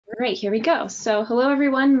Great, here we go. So hello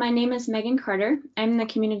everyone, my name is Megan Carter. I'm the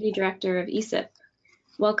Community Director of ESIP.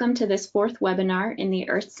 Welcome to this fourth webinar in the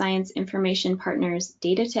Earth Science Information Partners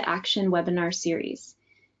Data to Action webinar series.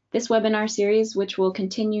 This webinar series, which will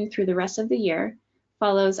continue through the rest of the year,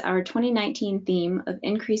 follows our 2019 theme of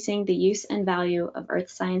increasing the use and value of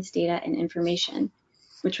earth science data and information,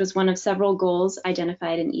 which was one of several goals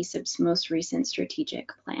identified in ESIP's most recent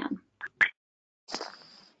strategic plan.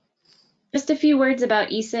 Just a few words about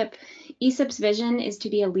ESIP. ESIP's vision is to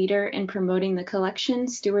be a leader in promoting the collection,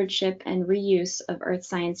 stewardship, and reuse of earth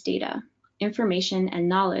science data, information, and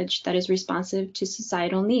knowledge that is responsive to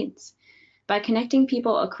societal needs. By connecting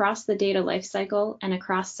people across the data lifecycle and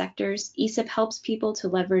across sectors, ESIP helps people to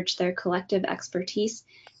leverage their collective expertise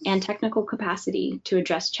and technical capacity to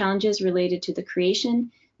address challenges related to the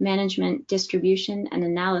creation, management, distribution, and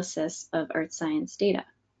analysis of earth science data.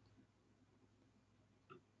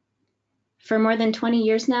 For more than 20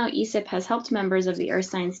 years now, ESIP has helped members of the earth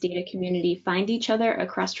science data community find each other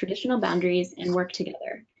across traditional boundaries and work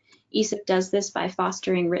together. ESIP does this by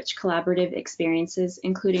fostering rich collaborative experiences,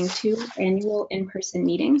 including 2 annual in-person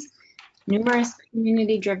meetings, numerous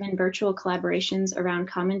community-driven virtual collaborations around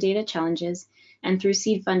common data challenges, and through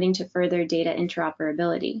seed funding to further data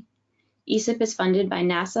interoperability. ESIP is funded by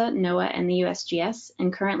NASA, NOAA, and the USGS,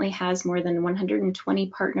 and currently has more than 120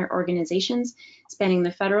 partner organizations spanning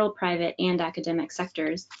the federal, private, and academic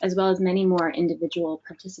sectors, as well as many more individual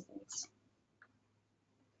participants.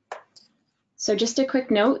 So just a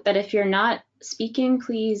quick note that if you're not speaking,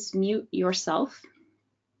 please mute yourself.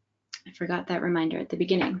 I forgot that reminder at the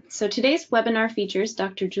beginning. So today's webinar features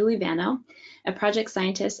Dr. Julie Vano, a project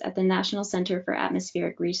scientist at the National Center for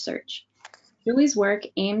Atmospheric Research. Julie's work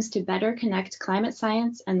aims to better connect climate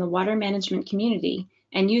science and the water management community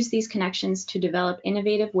and use these connections to develop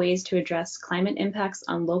innovative ways to address climate impacts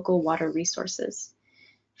on local water resources.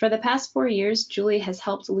 For the past 4 years, Julie has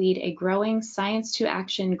helped lead a growing Science to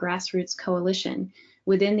Action grassroots coalition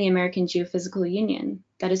within the American Geophysical Union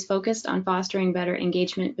that is focused on fostering better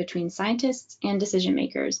engagement between scientists and decision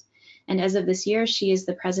makers. And as of this year, she is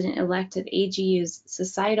the president-elect of AGU's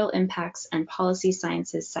Societal Impacts and Policy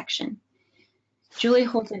Sciences section. Julie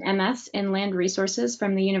holds an MS in Land Resources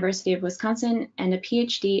from the University of Wisconsin and a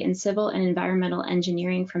PhD in Civil and Environmental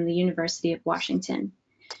Engineering from the University of Washington.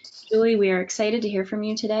 Julie, we are excited to hear from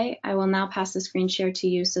you today. I will now pass the screen share to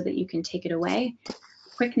you so that you can take it away.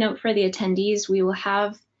 Quick note for the attendees, we will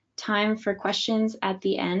have time for questions at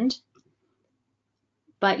the end,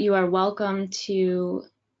 but you are welcome to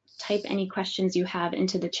type any questions you have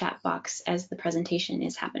into the chat box as the presentation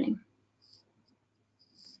is happening.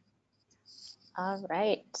 All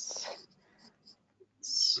right.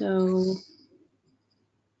 So,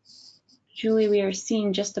 Julie, we are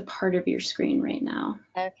seeing just a part of your screen right now.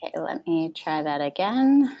 Okay, let me try that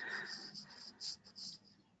again.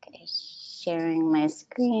 Okay, sharing my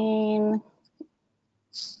screen.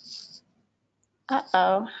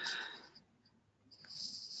 Uh-oh.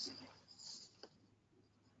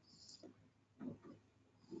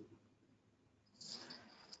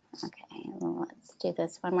 Okay, well, let's do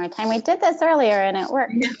this one more time. We did this earlier and it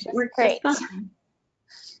worked. Yeah, it worked great. just fine.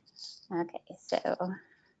 Okay,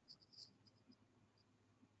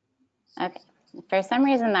 okay, for some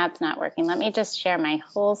reason that's not working. Let me just share my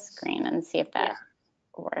whole screen and see if that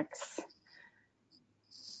works.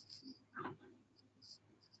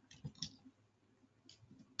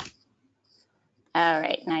 All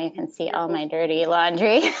right, now you can see all my dirty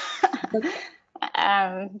laundry.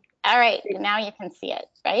 All right, now you can see it,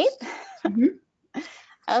 right? Mm-hmm.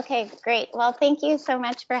 Okay, great. Well, thank you so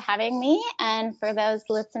much for having me. And for those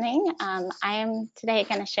listening, I am today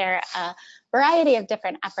going to share a variety of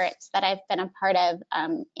different efforts that I've been a part of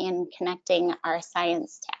in connecting our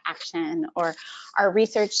science to action, or our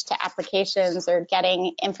research to applications, or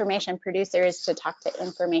getting information producers to talk to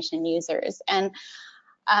information users. And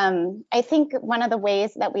I think one of the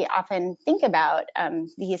ways that we often think about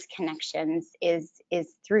these connections is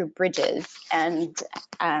through bridges. And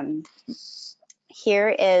here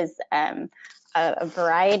is a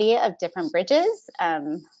variety of different bridges.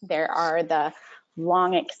 There are the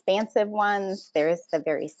long, expansive ones. There's the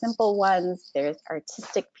very simple ones. There's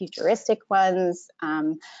artistic, futuristic ones.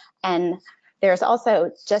 And there's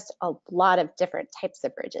also just a lot of different types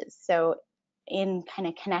of bridges. So in kind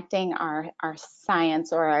of connecting our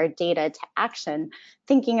science or our data to action,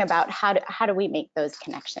 thinking about how do we make those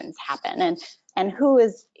connections happen, and who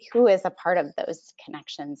is a part of those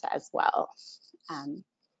connections as well.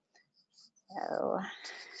 So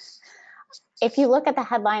if you look at the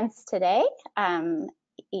headlines today,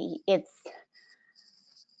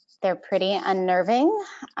 they're pretty unnerving.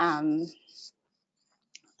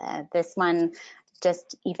 This one,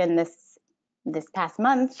 just even this past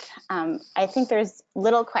month, I think there's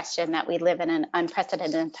little question that we live in an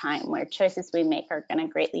unprecedented time where choices we make are going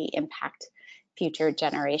to greatly impact future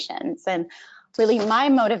generations. And really my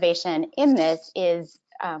motivation in this is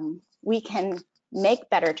we can make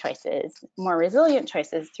better choices, more resilient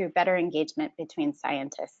choices through better engagement between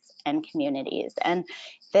scientists and communities. And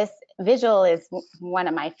this visual is one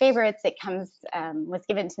of my favorites. It was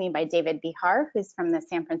given to me by David Bihar, who's from the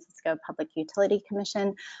San Francisco Public Utility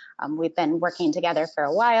Commission. We've been working together for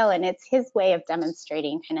a while, and it's his way of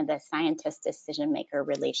demonstrating kind of the scientist decision maker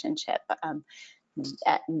relationship.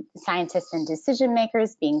 Scientists and decision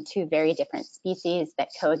makers being two very different species that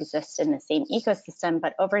coexist in the same ecosystem,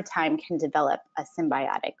 but over time can develop a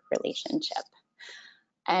symbiotic relationship.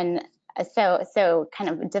 And so kind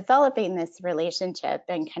of developing this relationship,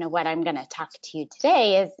 and kind of what I'm going to talk to you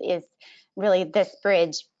today is really this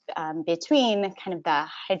bridge between kind of the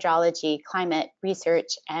hydrology, climate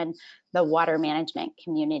research, and the water management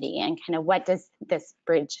community, and kind of what does this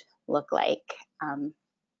bridge look like.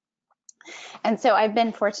 And so I've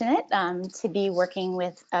been fortunate to be working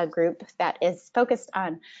with a group that is focused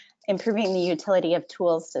on improving the utility of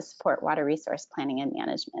tools to support water resource planning and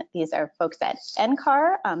management. These are folks at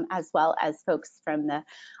NCAR, as well as folks from the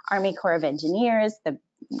Army Corps of Engineers, the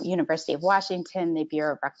University of Washington, the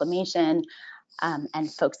Bureau of Reclamation,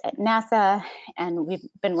 and folks at NASA. And we've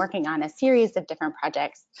been working on a series of different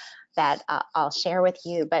projects that I'll share with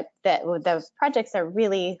you, but the projects are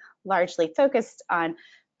really largely focused on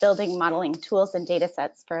building modeling tools and data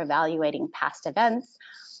sets for evaluating past events,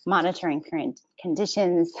 monitoring current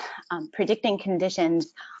conditions, predicting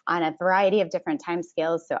conditions on a variety of different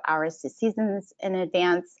timescales, so hours to seasons in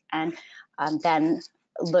advance, and then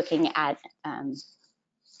looking at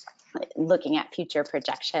future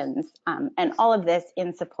projections, and all of this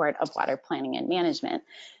in support of water planning and management.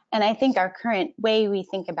 And I think our current way we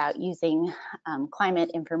think about using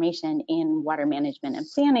climate information in water management and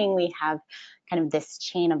planning, we have kind of this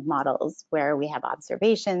chain of models where we have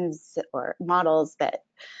observations or models that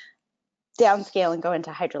downscale and go into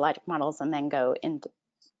hydrologic models and then go into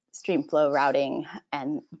stream flow routing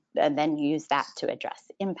and then use that to address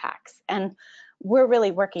impacts. And we're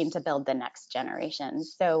really working to build the next generation.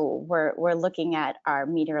 So we're looking at our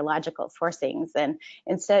meteorological forcings, and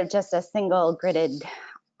instead of just a single gridded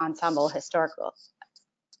ensemble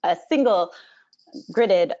a single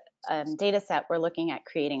gridded data set, we're looking at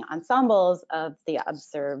creating ensembles of the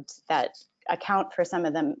observed that account for some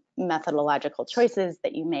of the methodological choices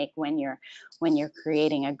that you make when you're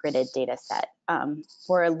creating a gridded data set.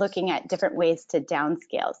 We're looking at different ways to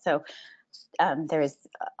downscale. So there's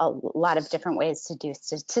a lot of different ways to do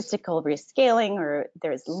statistical rescaling, or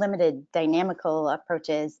there's limited dynamical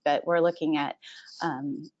approaches, but we're looking at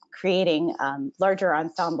creating larger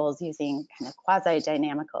ensembles using kind of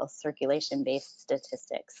quasi-dynamical circulation-based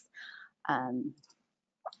statistics.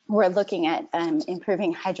 We're looking at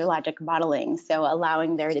improving hydrologic modeling, so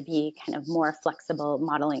allowing there to be kind of more flexible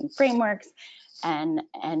modeling frameworks, and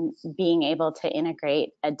being able to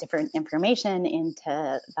integrate a different information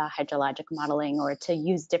into the hydrologic modeling, or to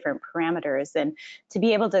use different parameters, and to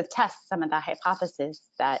be able to test some of the hypotheses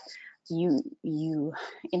that you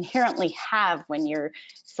inherently have when you're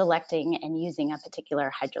selecting and using a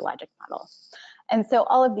particular hydrologic model. And so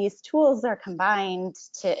all of these tools are combined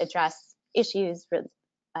to address issues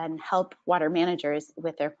and help water managers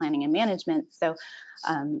with their planning and management. So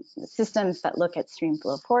systems that look at stream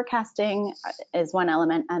flow forecasting is one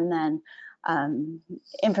element, and then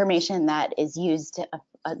information that is used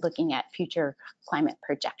looking at future climate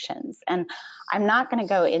projections. And I'm not going to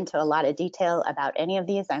go into a lot of detail about any of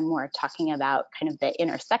these. I'm more talking about kind of the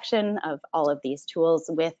intersection of all of these tools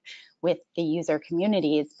with the user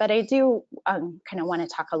communities. But I do kind of want to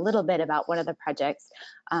talk a little bit about one of the projects.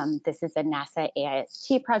 This is a NASA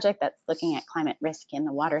AIST project that's looking at climate risk in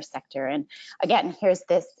the water sector. And again, here's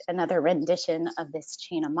another rendition of this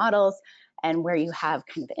chain of models, and where you have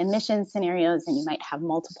kind of emission scenarios, and you might have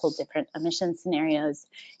multiple different emission scenarios.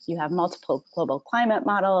 You have multiple global climate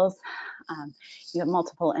models. You have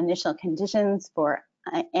multiple initial conditions for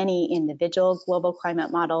any individual global climate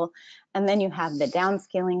model. And then you have the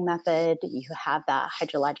downscaling method. You have the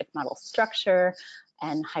hydrologic model structure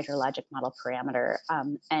and hydrologic model parameter.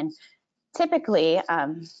 And typically,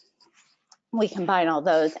 we combine all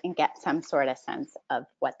those and get some sort of sense of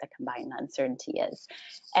what the combined uncertainty is.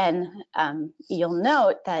 And you'll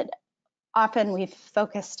note that often we've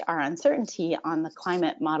focused our uncertainty on the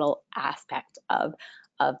climate model aspect of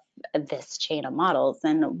this chain of models.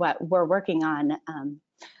 And what we're working on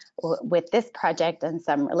with this project and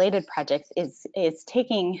some related projects is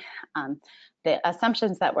taking the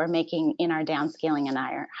assumptions that we're making in our downscaling and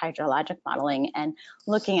our hydrologic modeling, and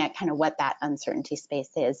looking at kind of what that uncertainty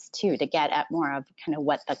space is too, to get at more of kind of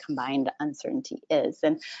what the combined uncertainty is.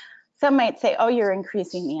 And some might say, oh, you're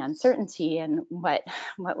increasing the uncertainty. And what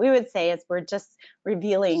we would say is we're just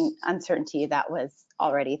revealing uncertainty that was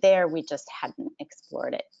already there. We just hadn't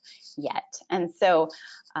explored it yet. And so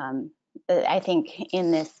I think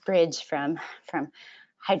in this bridge from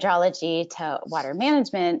hydrology to water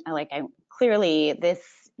management, clearly this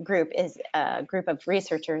group is a group of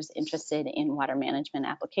researchers interested in water management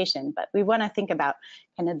application, but we want to think about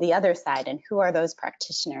kind of the other side, and who are those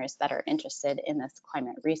practitioners that are interested in this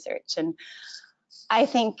climate research. And I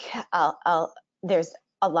think there's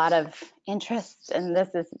a lot of interest, and this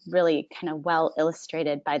is really kind of well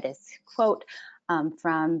illustrated by this quote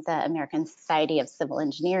from the American Society of Civil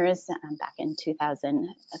Engineers back in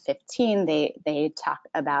 2015. They talk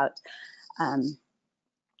about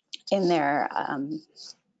in their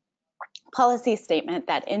policy statement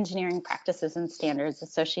that engineering practices and standards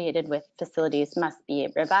associated with facilities must be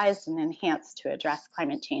revised and enhanced to address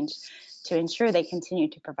climate change, to ensure they continue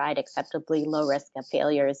to provide acceptably low risk of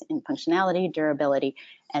failures in functionality, durability,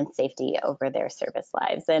 and safety over their service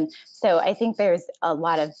lives. And so I think there's a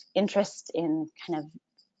lot of interest in kind of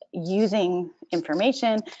using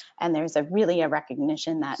information, and there's really a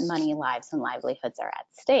recognition that money, lives, and livelihoods are at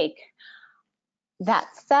stake. That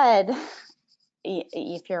said,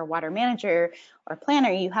 if you're a water manager or planner,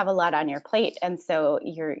 you have a lot on your plate. And so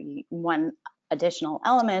your one additional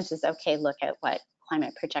element is, okay, look at what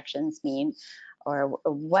climate projections mean, or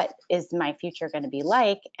what is my future going to be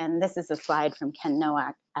like. And this is a slide from Ken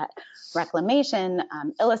Nowak at Reclamation,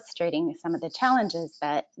 illustrating some of the challenges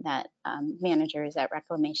that managers at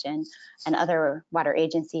Reclamation and other water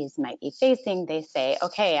agencies might be facing. They say,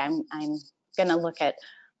 okay, I'm going to look at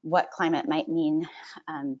what climate might mean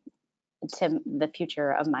to the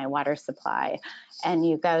future of my water supply. And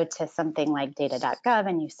you go to something like data.gov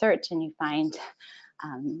and you search and you find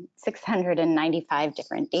 695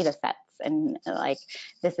 different data sets. And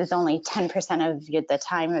this is only 10% of the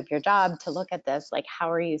time of your job to look at this.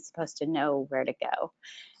 How are you supposed to know where to go?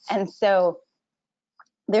 And so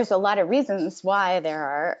there's a lot of reasons why there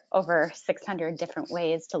are over 600 different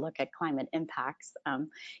ways to look at climate impacts.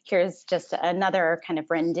 Here's just another kind of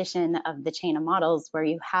rendition of the chain of models, where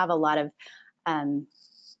you have a lot of,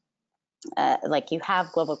 you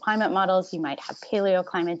have global climate models, you might have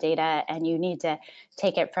paleoclimate data, and you need to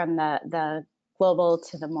take it from the global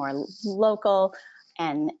to the more local.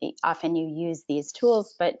 And often you use these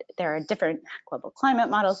tools, but there are different global climate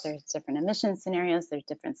models, there's different emission scenarios, there's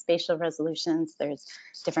different spatial resolutions, there's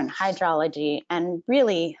different hydrology. And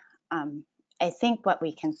really, I think what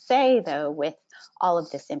we can say, though, with all of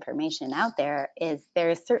this information out there, is there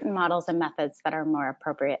are certain models and methods that are more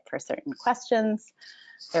appropriate for certain questions.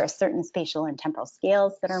 There are certain spatial and temporal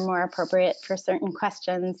scales that are more appropriate for certain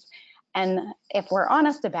questions. And if we're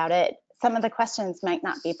honest about it, some of the questions might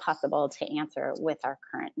not be possible to answer with our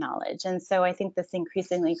current knowledge. And so I think this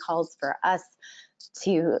increasingly calls for us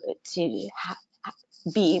to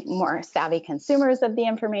be more savvy consumers of the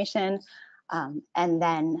information, and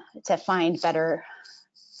then to find better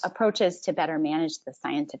approaches to better manage the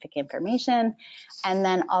scientific information, and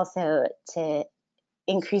then also to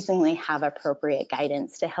increasingly have appropriate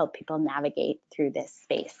guidance to help people navigate through this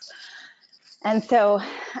space. And so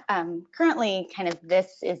currently, kind of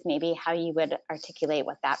this is maybe how you would articulate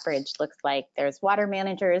what that bridge looks like. There's water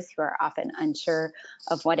managers who are often unsure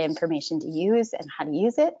of what information to use and how to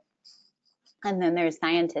use it. And then there's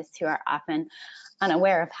scientists who are often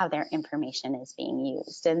unaware of how their information is being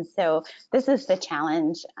used. And so this is the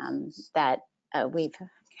challenge that we've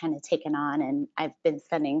kind of taken on, and I've been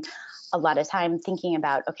spending a lot of time thinking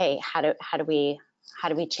about, okay, how do we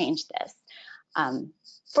change this?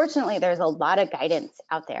 Fortunately, there's a lot of guidance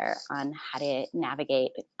out there on how to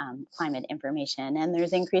navigate climate information, and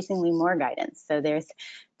there's increasingly more guidance. So there's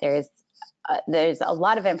a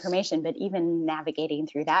lot of information, but even navigating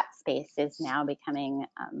through that space is now becoming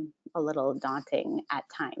a little daunting at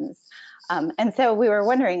times. And so we were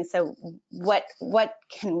wondering, so what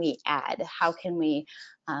can we add? How can we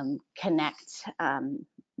connect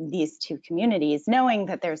these two communities, knowing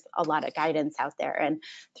that there's a lot of guidance out there? And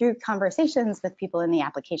through conversations with people in the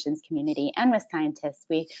applications community and with scientists,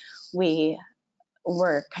 we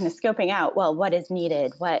were kind of scoping out, well, what is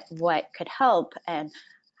needed, what could help, and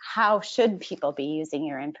how should people be using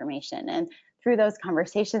your information? And through those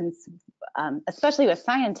conversations, especially with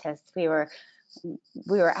scientists, we were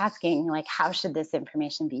we were asking, like, how should this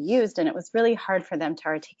information be used? And it was really hard for them to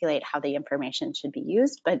articulate how the information should be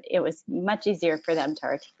used, but it was much easier for them to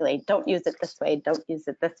articulate, don't use it this way, don't use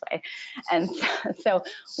it this way. And so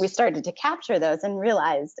we started to capture those and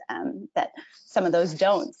realized that some of those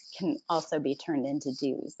don'ts can also be turned into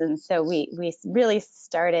do's. And so we really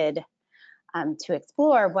started to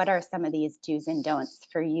explore what are some of these do's and don'ts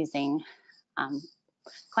for using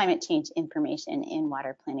climate change information in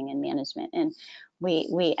water planning and management. And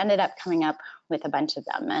we ended up coming up with a bunch of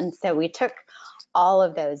them. And so we took all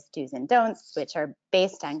of those do's and don'ts, which are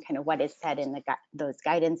based on kind of what is said in those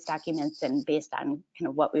guidance documents and based on kind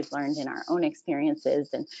of what we've learned in our own experiences,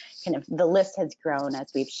 and kind of the list has grown as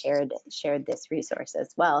we've shared this resource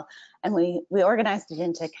as well. And we organized it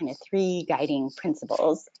into kind of 3 guiding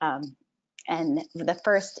principles. And the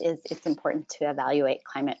first is it's important to evaluate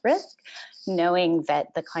climate risk, knowing that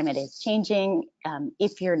the climate is changing.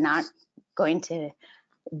 If you're not going to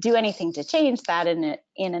do anything to change that, in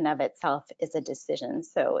and of itself is a decision.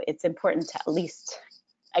 So it's important to at least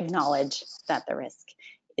acknowledge that the risk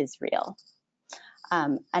is real.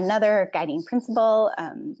 Another guiding principle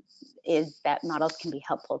is that models can be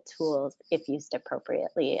helpful tools if used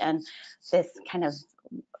appropriately. And this kind of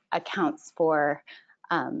accounts for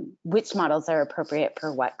which models are appropriate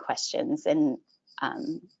for what questions, and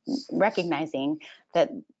recognizing that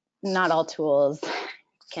not all tools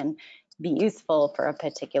can be useful for a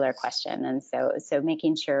particular question. And so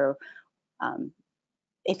making sure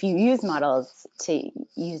if you use models, to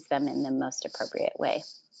use them in the most appropriate way.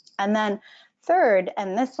 And then third,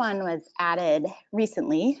 and this one was added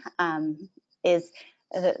recently, is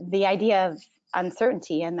the idea of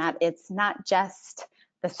uncertainty, and that it's not just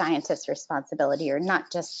the scientist's responsibility or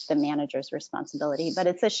not just the manager's responsibility, but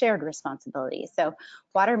it's a shared responsibility. So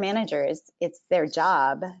water managers, it's their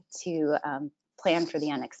job to plan for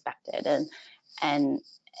the unexpected, and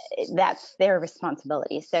that's their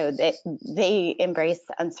responsibility. So they embrace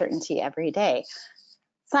uncertainty every day.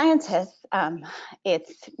 Scientists,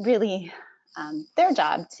 it's really their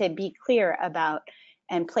job to be clear about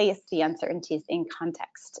and place the uncertainties in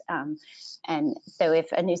context. And so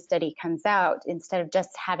if a new study comes out, instead of just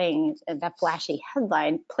having the flashy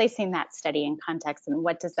headline, placing that study in context and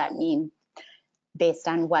what does that mean based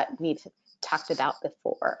on what we've talked about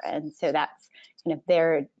before. And so that's kind of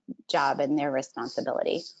their job and their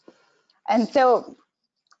responsibility. And so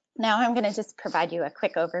now I'm going to just provide you a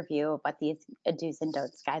quick overview of what these do's and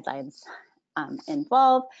don'ts guidelines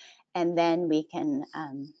involve, and then we can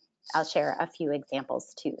I'll share a few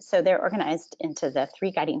examples too. So they're organized into the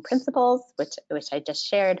 3 guiding principles, which I just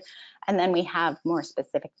shared, and then we have more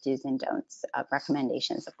specific do's and don'ts,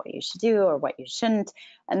 recommendations of what you should do or what you shouldn't,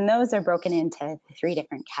 and those are broken into 3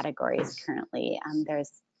 different categories currently.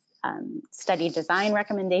 There's study design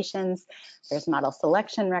recommendations, there's model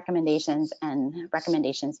selection recommendations, and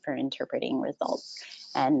recommendations for interpreting results.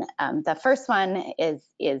 And the first one is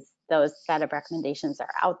those set of recommendations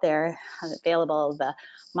are out there, available. The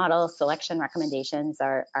model selection recommendations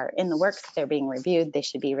are in the works, they're being reviewed, they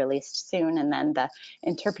should be released soon. And then the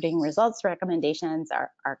interpreting results recommendations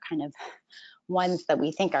are kind of ones that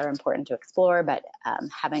we think are important to explore, but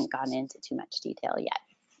haven't gone into too much detail yet.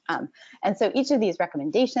 And so each of these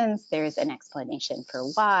recommendations, there's an explanation for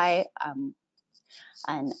why,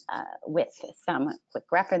 and with some quick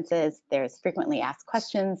references. There's frequently asked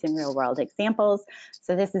questions and real world examples.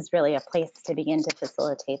 So this is really a place to begin to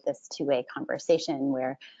facilitate this 2-way conversation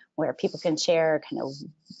where people can share kind of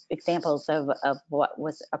examples of what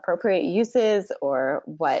was appropriate uses or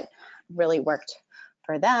what really worked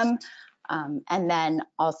for them. And then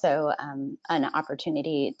also an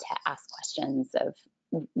opportunity to ask questions of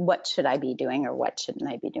what should I be doing or what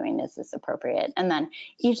shouldn't I be doing? Is this appropriate? And then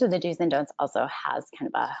each of the do's and don'ts also has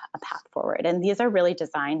kind of a path forward. And these are really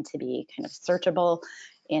designed to be kind of searchable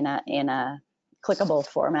in a clickable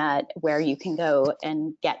format where you can go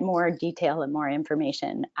and get more detail and more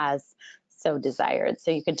information as so desired.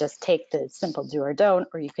 So you could just take the simple do or don't,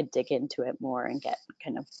 or you could dig into it more and get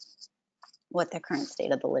kind of what the current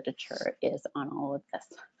state of the literature is on all of this.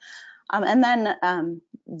 And then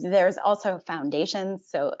there's also foundations.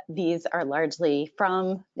 So these are largely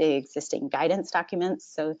from the existing guidance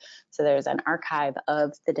documents. So there's an archive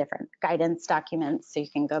of the different guidance documents. So you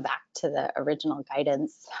can go back to the original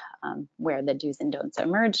guidance where the do's and don'ts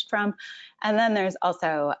emerged from. And then there's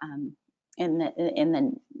also in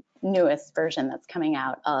the newest version that's coming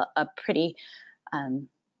out, a pretty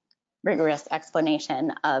rigorous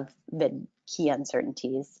explanation of the key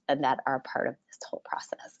uncertainties that are part of this whole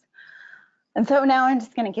process. And so now I'm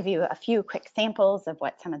just going to give you a few quick samples of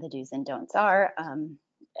what some of the do's and don'ts are.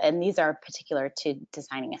 And these are particular to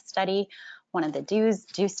designing a study. one of the do's,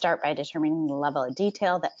 do start by determining the level of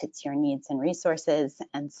detail that fits your needs and resources.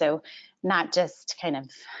 And so not just kind of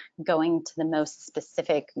going to the most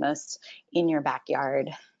specific, most in your backyard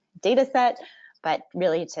data set, but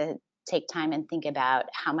really to take time and think about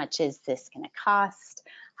how much is this going to cost?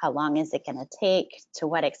 How long is it going to take? To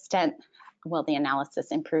what extent will the analysis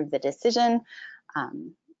improve the decision?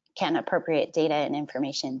 Can appropriate data and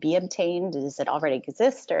information be obtained? Does it already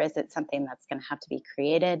exist, or is it something that's going to have to be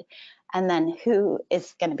created? And then who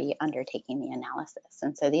is going to be undertaking the analysis?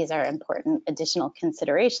 And so these are important additional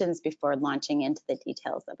considerations before launching into the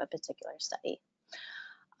details of a particular study.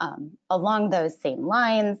 Along those same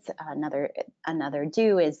lines, another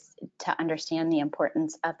do is to understand the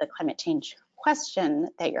importance of the climate change question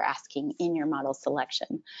that you're asking in your model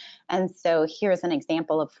selection. And so here's an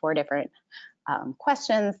example of 4 different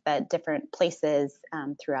questions that different places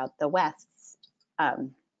throughout the West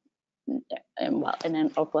and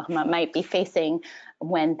in Oklahoma might be facing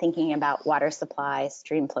when thinking about water supply,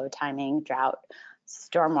 stream flow timing, drought,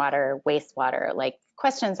 stormwater, wastewater. Like,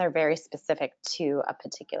 questions are very specific to a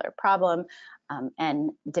particular problem,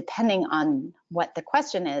 and depending on what the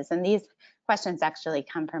question is, and these questions actually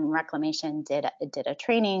come from Reclamation did a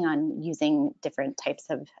training on using different types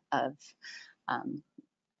of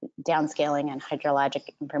downscaling and hydrologic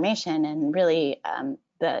information, and really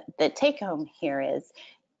the take home here is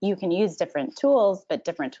you can use different tools, but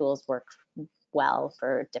different tools work well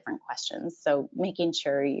for different questions. So making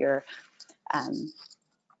sure your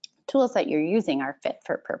tools that you're using are fit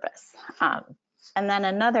for purpose. And then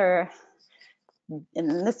another,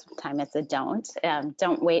 and this time it's a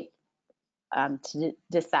don't wait to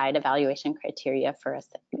decide evaluation criteria for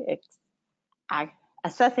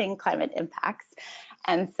assessing climate impacts.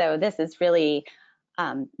 And so this is really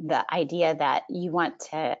the idea that you want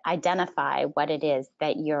to identify what it is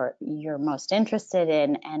that you're most interested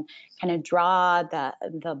in, and kind of draw the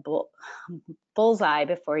bullseye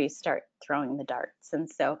before you start throwing the darts. And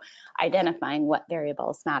so identifying what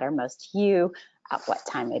variables matter most to you, at what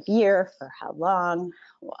time of year, for how long,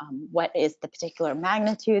 what is the particular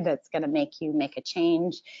magnitude that's going to make you make a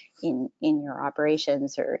change in your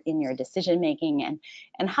operations or in your decision making,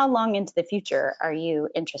 and how long into the future are you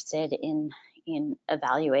interested in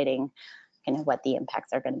evaluating kind of what the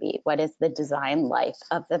impacts are going to be. What is the design life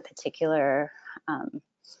of the particular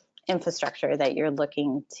infrastructure that you're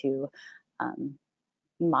looking to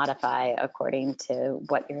modify according to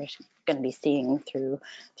what you're going to be seeing through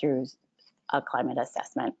a climate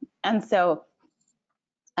assessment. And so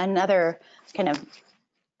another kind of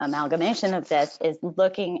amalgamation of this is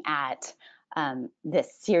looking at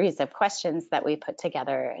this series of questions that we put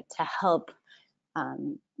together to help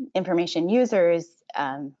information users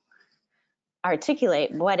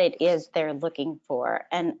articulate what it is they're looking for.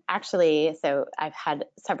 And actually, so I've had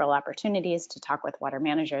several opportunities to talk with water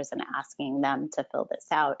managers and asking them to fill this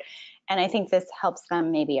out. And I think this helps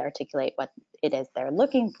them maybe articulate what it is they're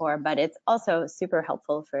looking for, but it's also super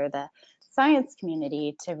helpful for the science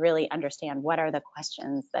community to really understand what are the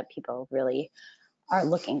questions that people really are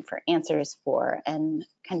looking for answers for, and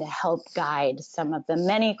kind of help guide some of the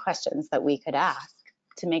many questions that we could ask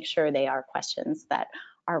to make sure they are questions that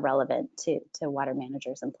are relevant to water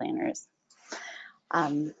managers and planners.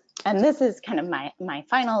 And this is kind of my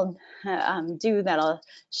final do that I'll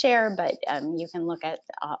share, but you can look at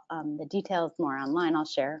the details more online. I'll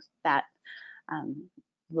share that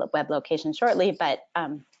web location shortly, but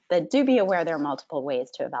do be aware there are multiple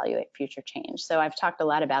ways to evaluate future change. So I've talked a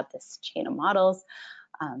lot about this chain of models,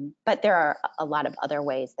 but there are a lot of other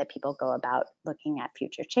ways that people go about looking at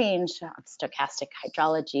future change: stochastic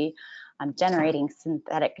hydrology, generating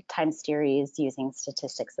synthetic time series using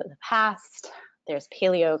statistics of the past. There's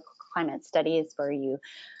paleoclimate studies where you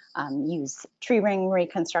use tree ring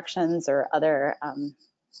reconstructions or other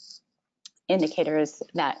indicators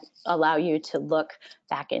that allow you to look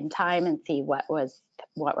back in time and see what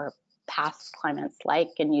were past climates like,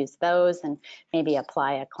 and use those and maybe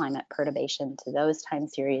apply a climate perturbation to those time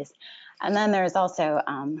series. And then there's also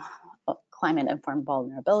climate-informed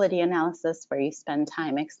vulnerability analysis, where you spend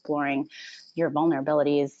time exploring your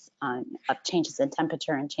vulnerabilities of changes in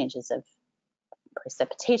temperature and changes of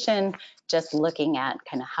precipitation, just looking at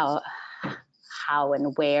kind of how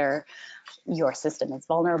and where your system is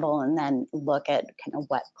vulnerable, and then look at kind of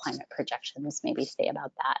what climate projections maybe say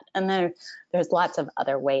about that. And there's lots of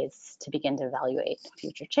other ways to begin to evaluate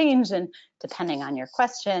future change, and depending on your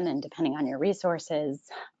question and depending on your resources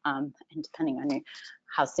and depending on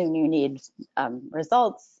how soon you need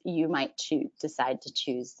results, you might decide to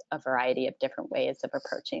choose a variety of different ways of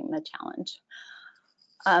approaching the challenge.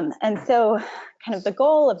 And so kind of the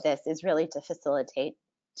goal of this is really to facilitate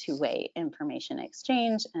two-way information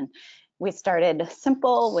exchange. And we started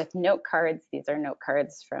simple with note cards. These are note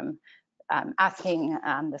cards from asking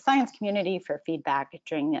the science community for feedback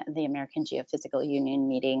during the American Geophysical Union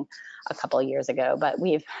meeting a couple of years ago. But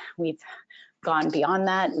we've gone beyond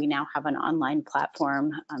that. We now have an online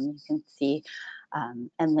platform. You can see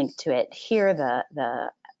and link to it here.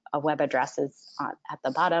 The web address is at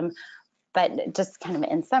the bottom. But just kind of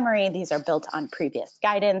in summary, these are built on previous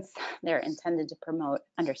guidance. They're intended to promote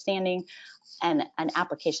understanding and an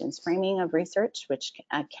applications framing of research, which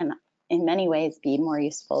can in many ways be more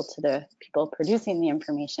useful to the people producing the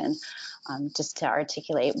information, just to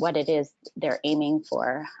articulate what it is they're aiming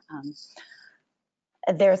for.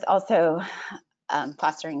 There's also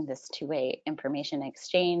fostering this two-way information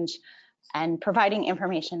exchange and providing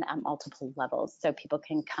information at multiple levels so people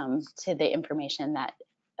can come to the information that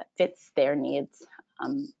fits their needs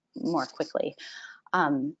more quickly.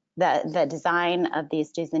 The design of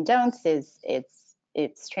these do's and don'ts is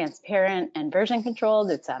it's transparent and version controlled.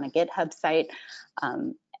 It's on a GitHub site,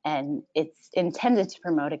 and it's intended to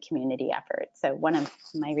promote a community effort. So one of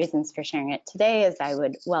my reasons for sharing it today is I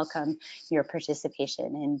would welcome your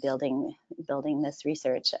participation in building this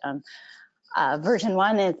research. Version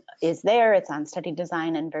 1 is there, it's on study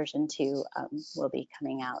design, and version 2 will be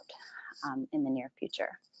coming out in the near future.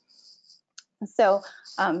 So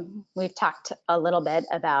we've talked a little bit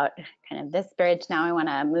about kind of this bridge. Now I want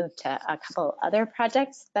to move to a couple other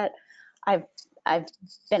projects that I've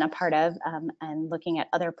been a part of and looking at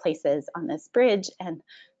other places on this bridge. And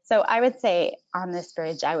so I would say on this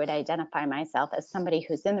bridge, I would identify myself as somebody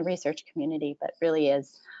who's in the research community, but really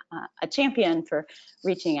is a champion for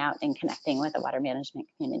reaching out and connecting with the water management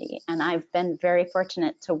community. And I've been very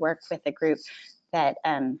fortunate to work with a group that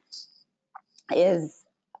is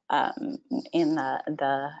in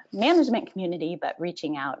the management community, but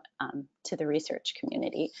reaching out to the research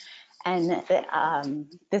community. And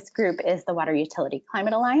this group is the Water Utility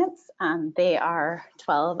Climate Alliance. They are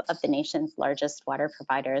 12 of the nation's largest water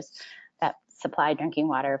providers that supply drinking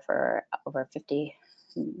water for over 50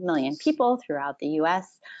 million people throughout the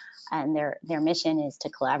US. And their mission is to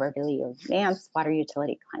collaboratively advance water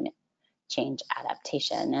utility climate change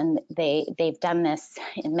adaptation. And they've done this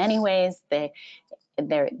in many ways.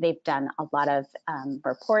 They've done a lot of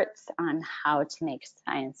reports on how to make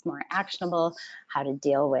science more actionable, how to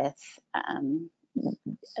deal with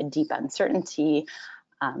a deep uncertainty,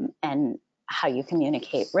 and how you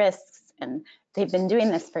communicate risks. And they've been doing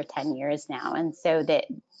this for 10 years now. And so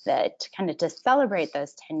that kind of to celebrate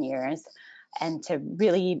those 10 years and to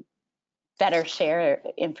really better share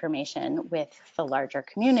information with the larger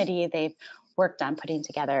community, they've worked on putting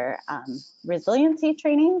together resiliency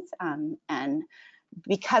trainings. And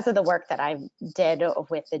because of the work that I did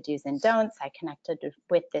with the do's and don'ts, I connected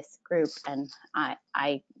with this group, and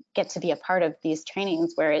I get to be a part of these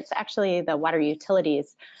trainings where it's actually the water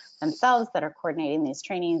utilities themselves that are coordinating these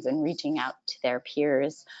trainings and reaching out to their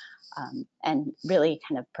peers, and really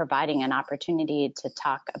kind of providing an opportunity to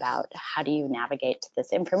talk about how do you navigate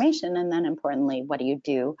this information, and then importantly, what do you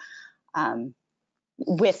do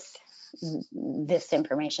with this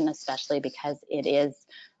information, especially because it is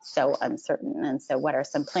so uncertain. And so what are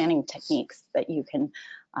some planning techniques that you can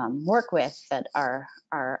work with that are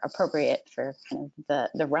appropriate for kind of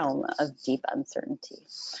the realm of deep uncertainty?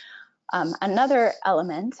 Another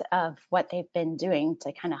element of what they've been doing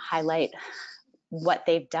to kind of highlight what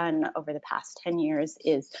they've done over the past 10 years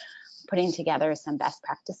is putting together some best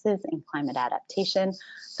practices in climate adaptation.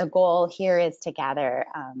 The goal here is to gather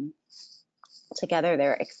together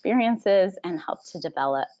their experiences and help to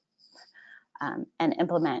develop and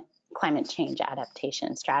implement climate change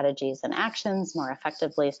adaptation strategies and actions more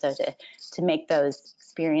effectively, so to make those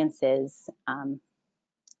experiences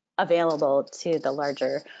available to the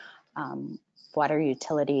larger water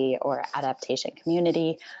utility or adaptation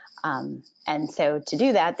community. And so to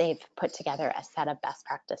do that, they've put together a set of best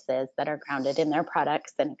practices that are grounded in their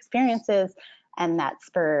products and experiences, and that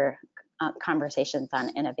spur conversations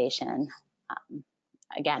on innovation.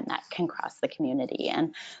 Again, that can cross the community.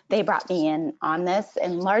 And they brought me in on this,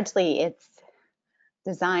 and largely it's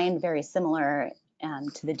designed very similar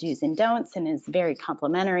to the do's and don'ts, and is very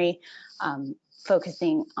complementary,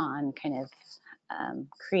 focusing on kind of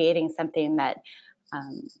creating something that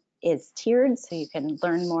is tiered, so you can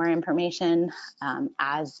learn more information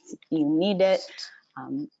as you need it,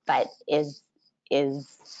 but is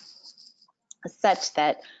such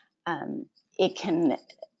that it can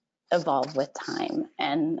evolve with time.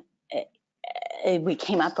 And we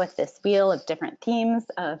came up with this wheel of different themes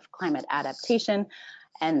of climate adaptation,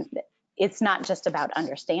 and it's not just about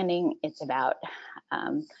understanding, it's about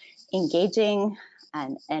engaging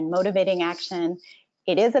and motivating action.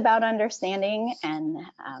 It is about understanding and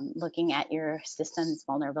looking at your system's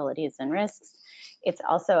vulnerabilities and risks. It's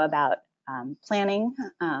also about planning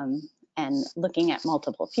and looking at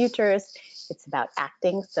multiple futures. It's about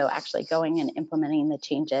acting, so actually going and implementing the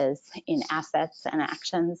changes in assets and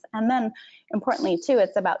actions. And then importantly too,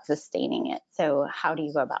 it's about sustaining it. So how do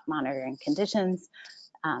you go about monitoring conditions,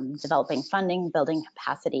 developing funding, building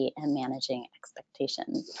capacity, and managing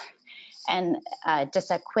expectations. And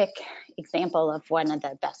just a quick example of one of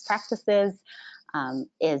the best practices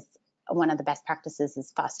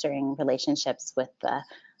is fostering relationships with the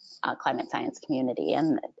climate science community.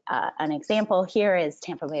 And an example here is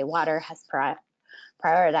Tampa Bay Water has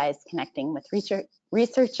prioritized connecting with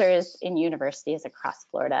researchers in universities across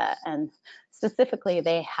Florida. And specifically,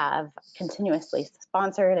 they have continuously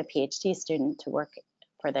sponsored a PhD student to work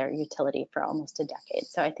for their utility for almost a decade.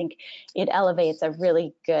 So I think it elevates a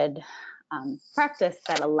really good practice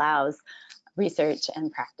that allows research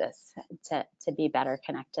and practice to be better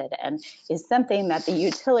connected, and is something that the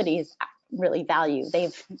utilities really value.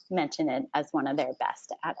 They've mentioned it as one of their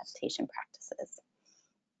best adaptation practices.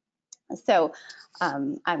 So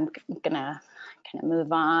I'm gonna kind of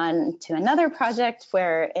move on to another project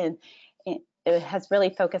where it has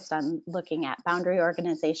really focused on looking at boundary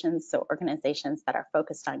organizations, so organizations that are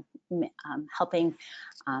focused on helping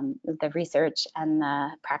the research and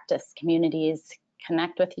the practice communities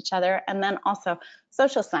connect with each other, and then also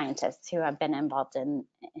social scientists who have been involved in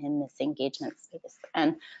this engagement space.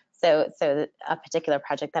 And so a particular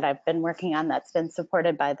project that I've been working on that's been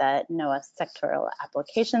supported by the NOAA Sectoral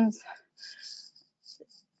Applications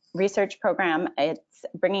Research Program, it's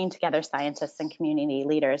bringing together scientists and community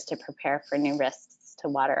leaders to prepare for new risks to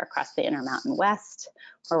water across the Intermountain West,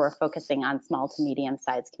 where we're focusing on small to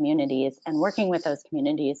medium-sized communities and working with those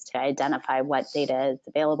communities to identify what data is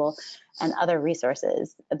available and other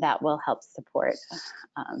resources that will help support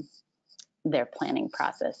their planning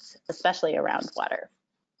process, especially around water.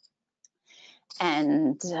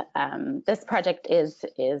 And this project is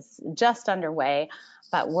just underway,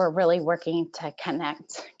 but we're really working to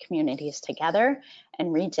connect communities together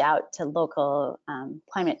and reach out to local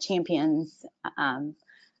climate champions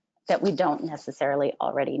that we don't necessarily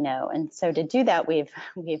already know. And so to do that, we've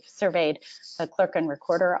surveyed the clerk and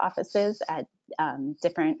recorder offices at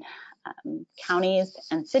different counties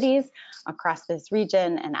and cities across this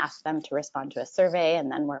region and asked them to respond to a survey,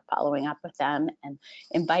 and then we're following up with them and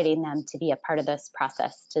inviting them to be a part of this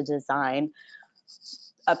process to design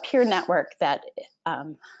a peer network that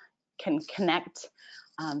can connect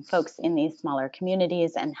folks in these smaller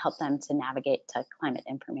communities and help them to navigate to climate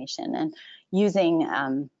information, and using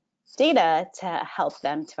data to help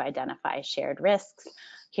them to identify shared risks.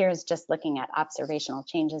 Here's just looking at observational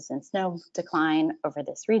changes in snow decline over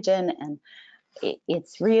this region, and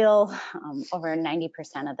it's real. Over 90%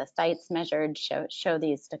 of the sites measured show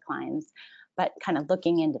these declines, but kind of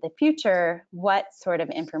looking into the future, what sort of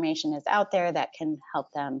information is out there that can help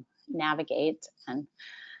them navigate. And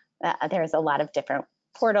there's a lot of different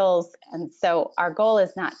portals. And so our goal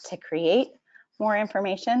is not to create more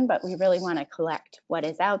information, but we really want to collect what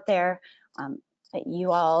is out there.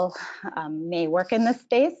 You all may work in this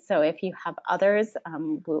space, so if you have others,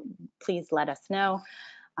 please let us know.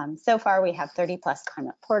 So far, we have 30+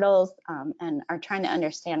 climate portals and are trying to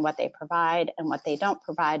understand what they provide and what they don't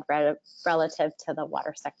provide relative to the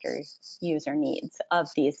water sector user needs of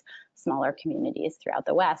these smaller communities throughout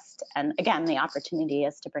the West. And again, the opportunity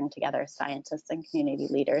is to bring together scientists and community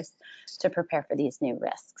leaders to prepare for these new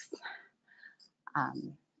risks.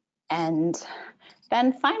 And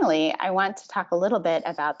then finally, I want to talk a little bit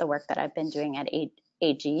about the work that I've been doing at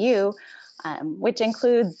AGU, which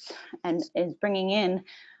includes and is bringing in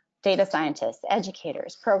data scientists,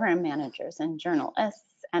 educators, program managers, and journalists,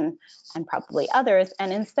 and probably others.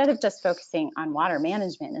 And instead of just focusing on water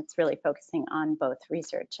management, it's really focusing on both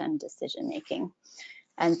research and decision making.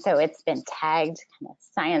 And so it's been tagged kind of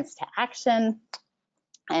science to action,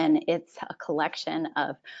 and it's a collection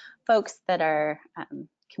of folks that are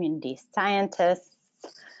community scientists,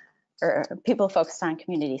 or people focused on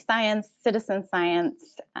community science, citizen science,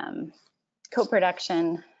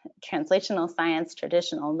 co-production, translational science,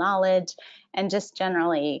 traditional knowledge, and just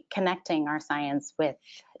generally connecting our science with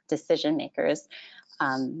decision makers.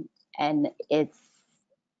 And it's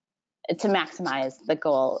to maximize the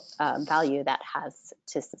goal value that has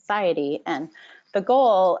to society. And the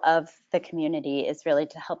goal of the community is really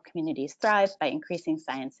to help communities thrive by increasing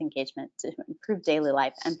science engagement to improve daily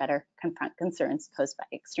life and better confront concerns posed by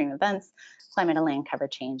extreme events, climate and land cover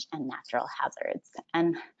change, and natural hazards.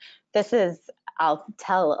 And this is I'll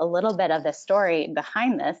tell a little bit of the story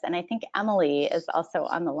behind this. And I think Emily is also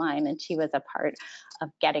on the line, and she was a part of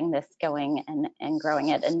getting this going and growing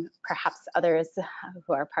it. And perhaps others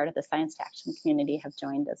who are part of the Science to Action community have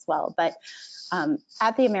joined as well. But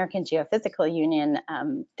at the American Geophysical Union,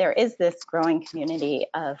 there is this growing community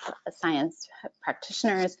of science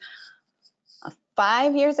practitioners.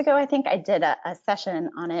 5 years ago, I think I did a session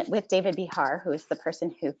on it with David Bihar, who is the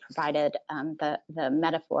person who provided the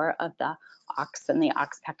metaphor of the ox and the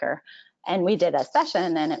oxpecker. And we did a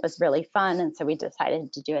session and it was really fun. And so we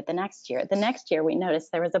decided to do it the next year. The next year we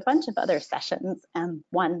noticed there was a bunch of other sessions, and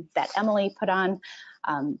one that Emily put on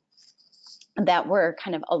that were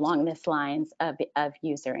kind of along this lines of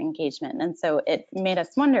user engagement. And so it made us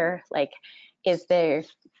wonder, like, is there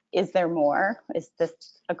more? Is this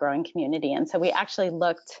a growing community? And so we actually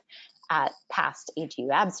looked at past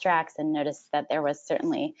AGU abstracts and noticed that there was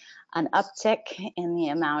certainly an uptick in the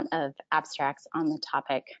amount of abstracts on the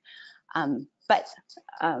topic. But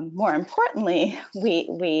more importantly,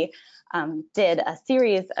 we did a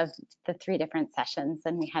series of the 3 different sessions,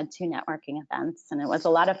 and we had 2 networking events, and it was a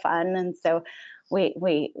lot of fun. And so we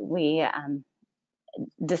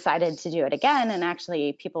decided to do it again, and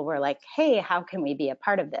actually people were like, hey, how can we be a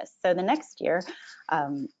part of this? So the next year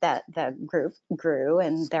the group grew,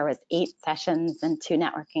 and there was 8 sessions and 2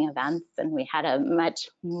 networking events, and we had a much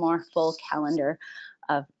more full calendar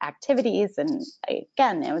of activities. And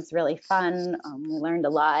again, it was really fun. We learned a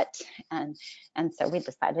lot, and so we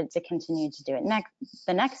decided to continue to do it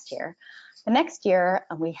the next year. The next year,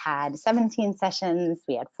 we had 17 sessions,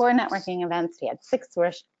 we had 4 networking events, we had 6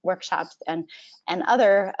 workshops and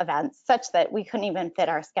other events, such that we couldn't even fit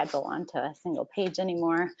our schedule onto a single page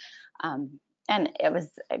anymore. And it was,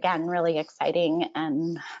 again, really exciting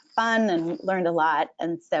and fun, and learned a lot.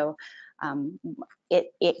 And so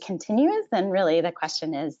it continues, and really the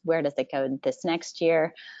question is, where does it go this next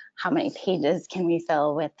year? How many pages can we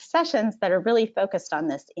fill with sessions that are really focused on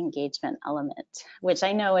this engagement element, which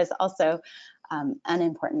I know is also an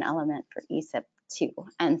important element for ESIP too.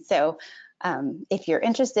 And so if you're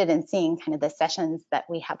interested in seeing kind of the sessions that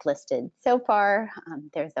we have listed so far,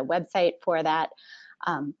 there's a website for that.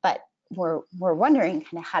 But we're wondering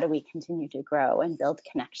kind of how do we continue to grow and build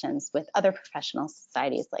connections with other professional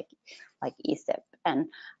societies like ESIP. And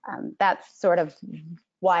that's sort of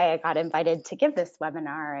why I got invited to give this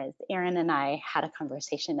webinar, is Erin and I had a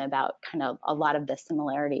conversation about kind of a lot of the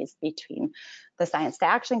similarities between the Science to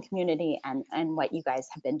Action community and what you guys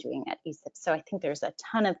have been doing at ESIP. So I think there's a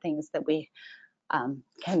ton of things that we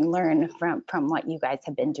can learn from what you guys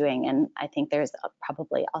have been doing, and I think there's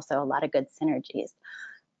probably also a lot of good synergies.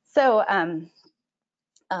 So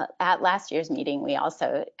at last year's meeting, we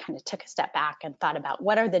also kind of took a step back and thought about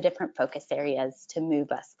what are the different focus areas to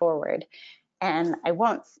move us forward. And I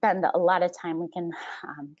won't spend a lot of time. We can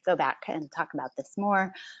go back and talk about this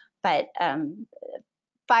more, but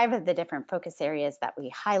 5 of the different focus areas that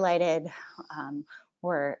we highlighted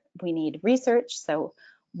were: we need research. So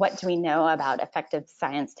what do we know about effective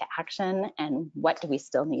science to action, and what do we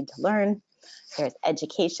still need to learn? There's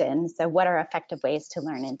education. So what are effective ways to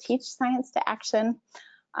learn and teach science to action?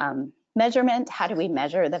 Measurement, how do we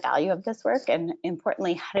measure the value of this work? And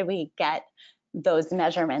importantly, how do we get those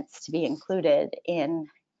measurements to be included in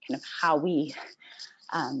kind of how we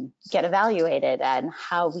get evaluated and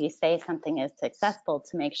how we say something is successful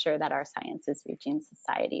to make sure that our science is reaching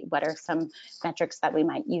society? What are some metrics that we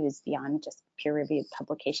might use beyond just peer-reviewed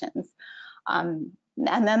publications?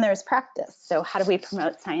 And then there's practice. So how do we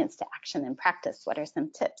promote science to action in practice? What are some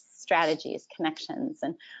tips, strategies, connections,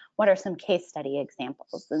 and what are some case study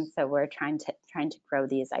examples? And so we're trying to grow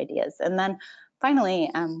these ideas. And then finally,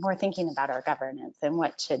 we're thinking about our governance and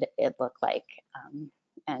what should it look like.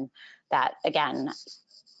 And that, again,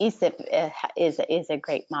 ESIP is a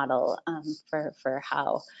great model for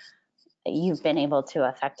how you've been able to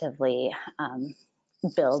effectively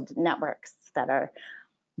build networks that are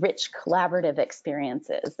rich collaborative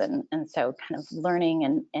experiences, and so kind of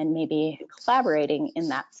learning and maybe collaborating in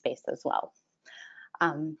that space as well.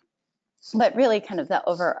 But really kind of the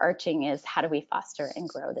overarching is, how do we foster and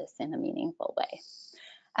grow this in a meaningful way?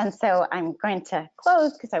 And so I'm going to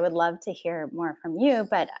close because I would love to hear more from you,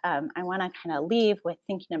 but I want to kind of leave with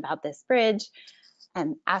thinking about this bridge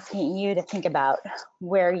and asking you to think about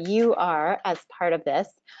where you are as part of this.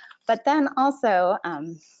 But then also,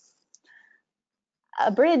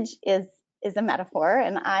 a bridge is a metaphor,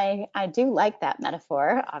 and I do like that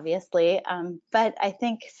metaphor, obviously, but I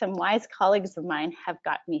think some wise colleagues of mine have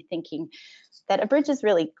got me thinking that a bridge is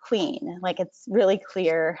really clean, like it's really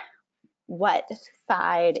clear what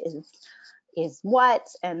side is what,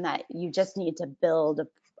 and that you just need to build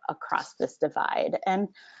across this divide. And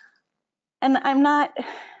I'm not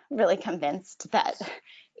really convinced that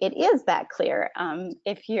it is that clear.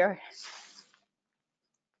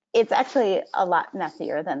 It's actually a lot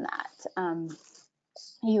messier than that.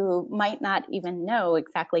 You might not even know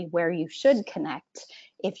exactly where you should connect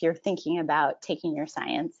if you're thinking about taking your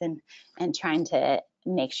science and trying to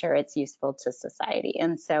make sure it's useful to society.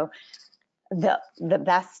 And so the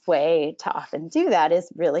best way to often do that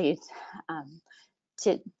is really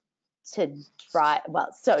to drive,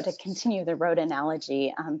 so to continue the road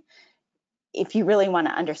analogy, if you really want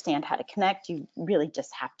to understand how to connect, you really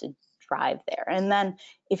just have to drive there. And then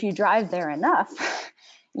if you drive there enough,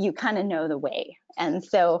 you kind of know the way. And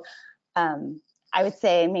so I would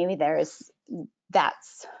say maybe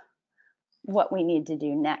that's what we need to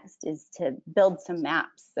do next, is to build some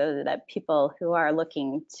maps so that people who are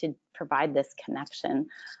looking to provide this connection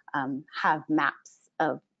have maps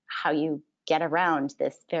of how you get around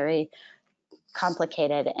this very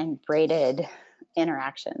complicated and braided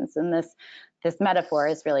interactions. And this metaphor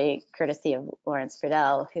is really courtesy of Lawrence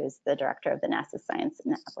Friedel, who's the director of the NASA Science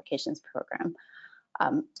and Applications Program.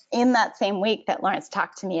 In that same week that Lawrence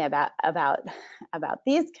talked to me about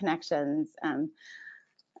these connections,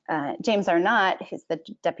 James Arnott, who's the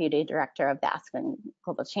deputy director of the Aspen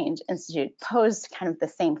Global Change Institute, posed kind of the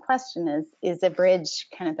same question: is a bridge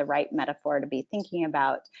kind of the right metaphor to be thinking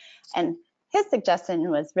about? And his suggestion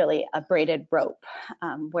was really a braided rope,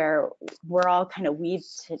 where we're all kind of weaved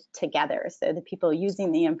together. So the people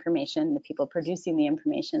using the information, the people producing the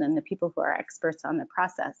information, and the people who are experts on the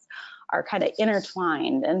process are kind of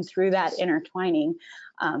intertwined. And through that intertwining,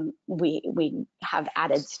 we have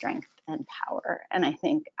added strength and power. And I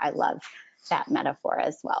think I love that metaphor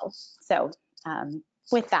as well. So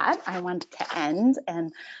with that, I want to end.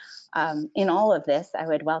 And in all of this, I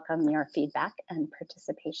would welcome your feedback and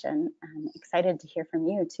participation. I'm excited to hear from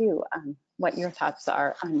you too, what your thoughts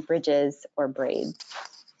are on bridges or braids.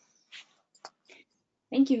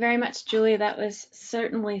 Thank you very much, Julie. That was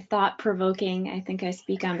certainly thought-provoking. I think I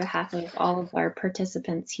speak on behalf of all of our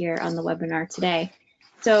participants here on the webinar today.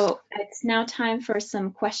 So it's now time for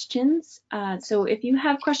some questions. So if you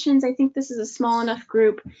have questions, I think this is a small enough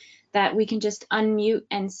group that we can just unmute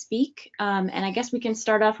and speak. And I guess we can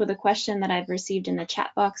start off with a question that I've received in the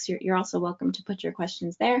chat box. You're also welcome to put your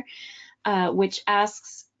questions there, which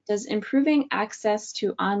asks, does improving access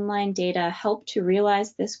to online data help to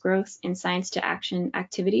realize this growth in science to action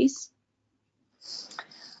activities?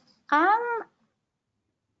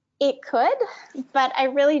 It could, but I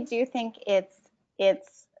really do think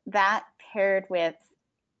it's that paired with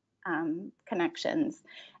connections.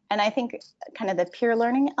 And I think kind of the peer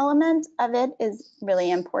learning element of it is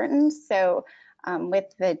really important. So with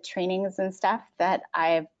the trainings and stuff that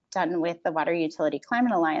I've done with the Water Utility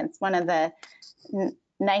Climate Alliance, one of the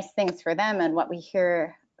nice things for them and what we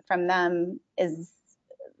hear from them is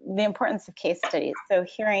the importance of case studies. So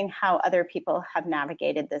hearing how other people have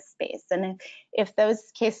navigated this space. And if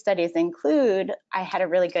those case studies include, I had a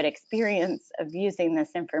really good experience of using this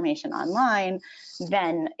information online,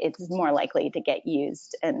 then it's more likely to get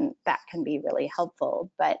used, and that can be really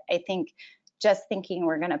helpful. But I think just thinking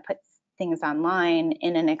we're going to put things online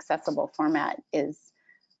in an accessible format is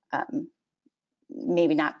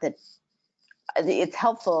maybe not it's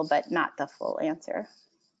helpful, but not the full answer.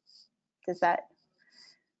 Does that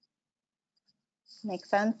make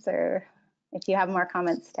sense? Or if you have more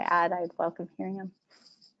comments to add, I'd welcome hearing them.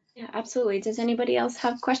 Yeah, absolutely. Does anybody else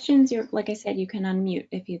have questions? Like I said, you can unmute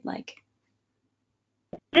if you'd like.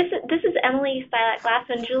 This is Emily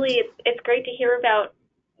Glassman. Julie, it's great to hear about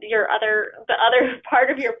the other part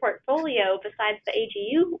of your portfolio besides the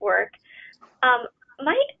AGU work.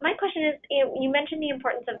 My question is, you mentioned the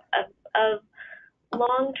importance of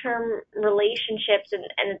long-term relationships, and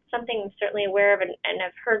it's something I'm certainly aware of and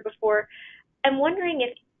I've heard before. I'm wondering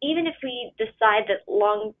if, even if we decide that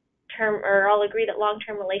long-term, or all agree that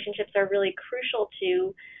long-term relationships are really crucial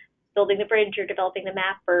to building the bridge or developing the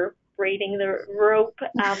map or braiding the rope,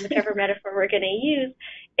 whichever metaphor we're going to use,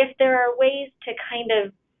 if there are ways to kind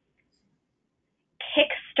of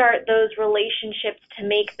kickstart those relationships to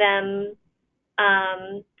make them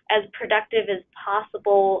as productive as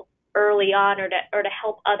possible early on, or to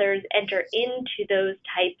help others enter into those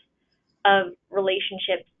types of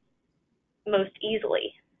relationships most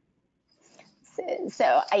easily.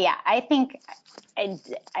 So yeah, I think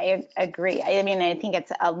I agree. I mean, I think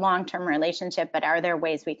it's a long-term relationship, but are there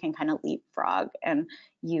ways we can kind of leapfrog and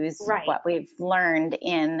use what we've learned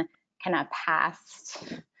in kind of past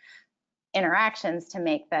interactions to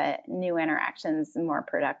make the new interactions more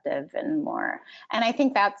productive and more? And I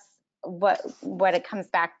think that's what it comes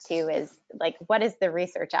back to is like, what is the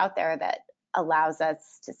research out there that allows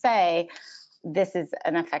us to say this is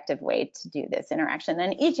an effective way to do this interaction?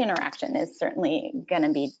 And each interaction is certainly going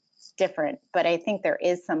to be different, but I think there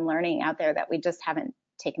is some learning out there that we just haven't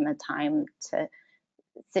taken the time to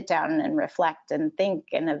sit down and reflect and think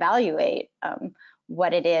and evaluate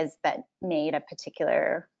what it is that made a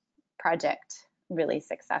particular project really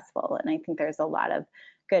successful. And I think there's a lot of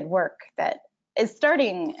good work that is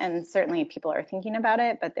starting, and certainly people are thinking about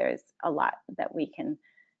it, but there's a lot that we can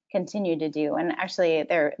continue to do. And actually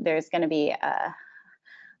there's going to be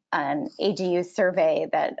an AGU survey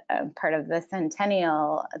that part of the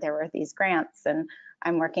centennial, there were these grants, and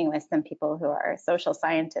I'm working with some people who are social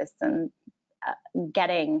scientists and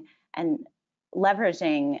getting and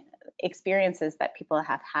leveraging experiences that people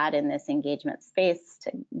have had in this engagement space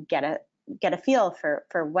to get a feel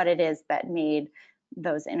for what it is that made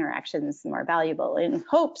those interactions more valuable, in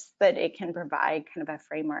hopes that it can provide kind of a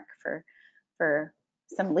framework for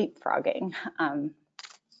some leapfrogging.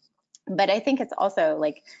 But I think it's also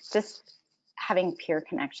like just having peer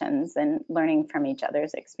connections and learning from each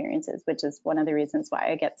other's experiences, which is one of the reasons why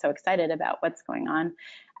I get so excited about what's going on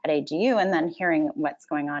at AGU, and then hearing what's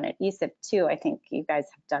going on at ESIP too. I think you guys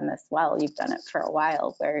have done this well. You've done it for a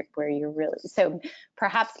while, where you're really, so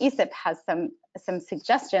perhaps ESIP has some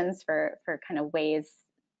suggestions for kind of ways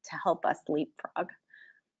to help us leapfrog.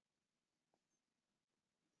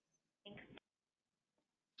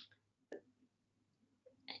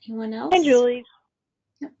 Anyone else? Hi, Julie.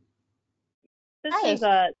 Yep. This Hi. is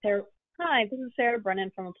Sarah. Hi, this is Sarah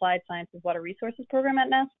Brennan from Applied Sciences Water Resources Program at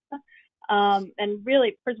NASA. And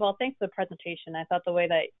really, first of all, thanks for the presentation. I thought the way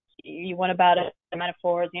that you went about it, the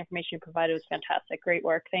metaphors, the information you provided was fantastic. Great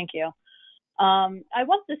work. Thank you. I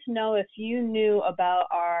wanted to know if you knew about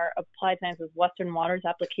our Applied Sciences Western Waters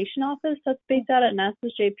Application Office that's based out at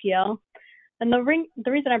NASA's JPL. And the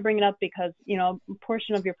reason I bring it up because, you know, a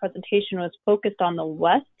portion of your presentation was focused on the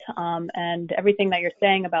West, and everything that you're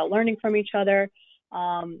saying about learning from each other,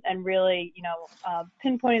 and really, you know,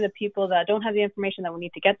 pinpointing the people that don't have the information that we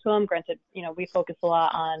need to get to them. Granted, you know, we focus a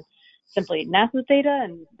lot on simply NASA's data,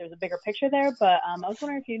 and there's a bigger picture there, but I was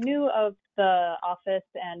wondering if you knew of the office,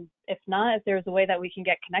 and if not, if there's a way that we can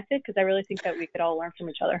get connected, because I really think that we could all learn from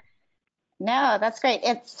each other. No, that's great.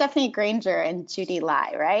 It's Stephanie Granger and Judy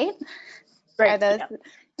Lai, right? Great. Are those?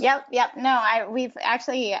 Yep. No, we've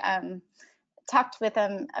actually talked with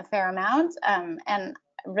them a fair amount, and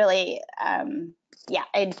really, yeah,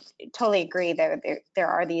 I totally agree. There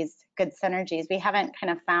are these good synergies. We haven't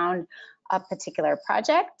kind of found a particular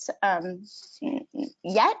project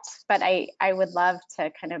yet, but I would love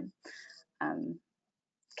to kind of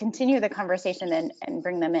continue the conversation and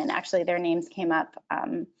bring them in. Actually, their names came up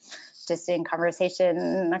just in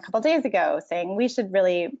conversation a couple days ago, saying we should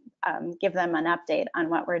really give them an update on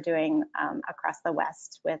what we're doing across the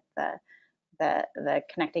West with the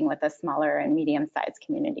connecting with the smaller and medium-sized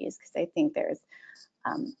communities, because I think there's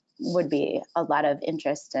would be a lot of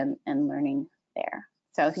interest in learning there.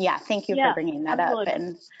 So yeah, thank you for bringing that absolutely. up.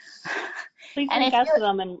 And please reach out to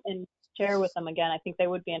them and share with them again. I think they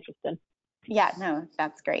would be interested. Yeah, no,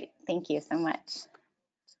 that's great. Thank you so much.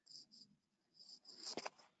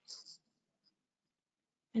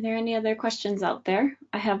 Are there any other questions out there?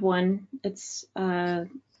 I have one. It's a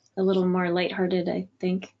little more lighthearted, I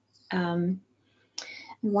think. I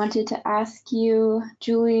wanted to ask you,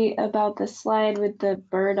 Julie, about the slide with the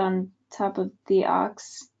bird on top of the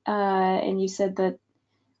ox. And you said that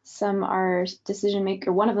some are decision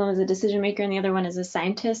maker. One of them is a decision maker and the other one is a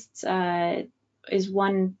scientist. Is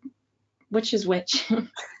one, which is which?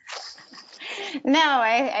 No,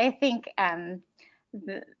 I think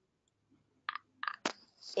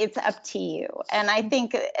it's up to you. And I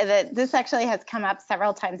think that this actually has come up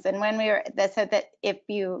several times. And when so that if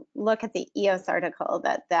you look at the EOS article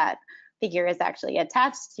that figure is actually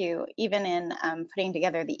attached to, even in putting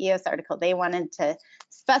together the EOS article, they wanted to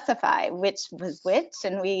specify which was which.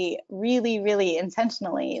 And we really, really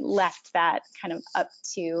intentionally left that kind of up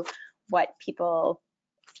to what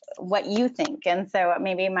you think. And so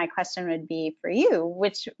maybe my question would be for you,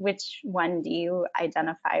 which one do you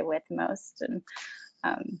identify with most? And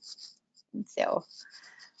so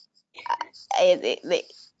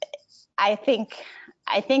I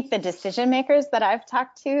think the decision makers that I've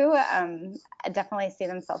talked to definitely see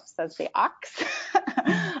themselves as the ox,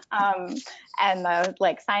 and the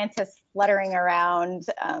like scientists fluttering around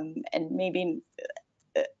and maybe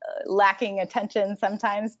lacking attention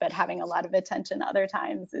sometimes, but having a lot of attention other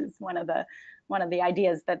times is one of the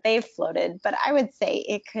ideas that they've floated. But I would say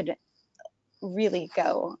it could really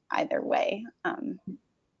go either way.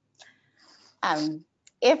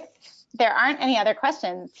 if there aren't any other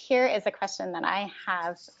questions, here is a question that I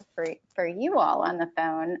have for you all on the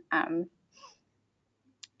phone.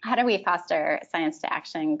 How do we foster science to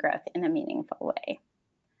action growth in a meaningful way?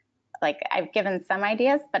 Like, I've given some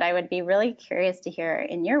ideas, but I would be really curious to hear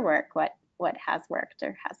in your work what has worked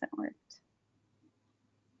or hasn't worked.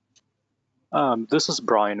 This is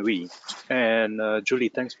Brian Wee, and Julie,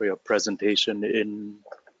 thanks for your presentation.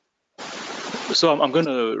 So I'm going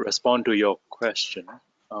to respond to your question,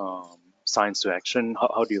 science to action.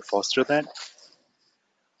 How do you foster that?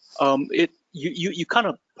 You kind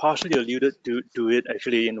of partially alluded to it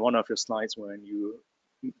actually in one of your slides when you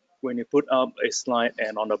put up a slide,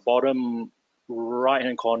 and on the bottom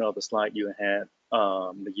right-hand corner of the slide you had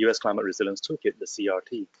the U.S. Climate Resilience Toolkit, the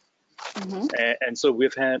CRT. Mm-hmm. And so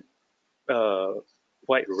we've had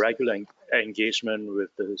quite regular engagement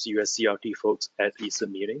with the US CRT folks at ESIP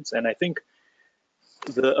meetings. And I think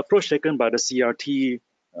the approach taken by the CRT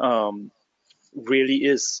really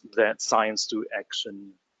is that science to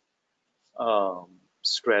action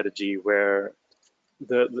strategy, where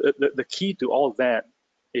the key to all that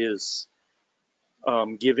is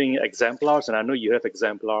giving exemplars. And I know you have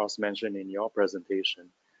exemplars mentioned in your presentation.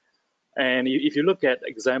 And if you look at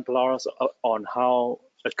exemplars on how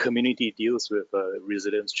a community deals with a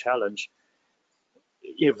resilience challenge,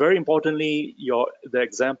 very importantly, the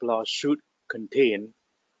exemplar should contain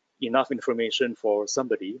enough information for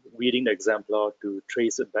somebody reading the exemplar to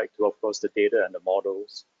trace it back to, of course, the data and the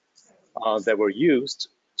models that were used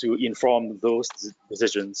to inform those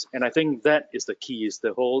decisions. And I think that is the key, is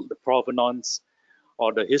the provenance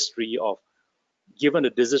or the history of, given the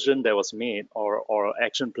decision that was made or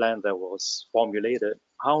action plan that was formulated,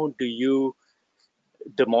 how do you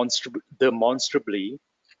demonstrably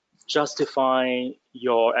justify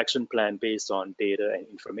your action plan based on data and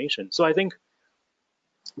information? So I think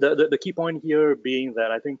the key point here being that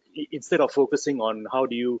I think instead of focusing on how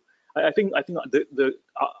do you, I think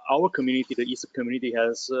our community, the ESIP community,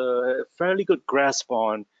 has a fairly good grasp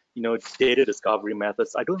on data discovery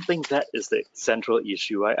methods. I don't think that is the central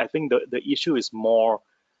issue. I think the issue is more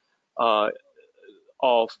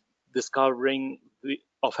of discovering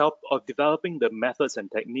of developing the methods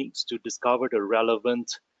and techniques to discover the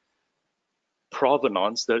relevant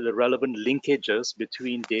provenance, the relevant linkages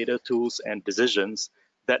between data, tools, and decisions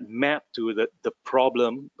that map to the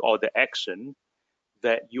problem or the action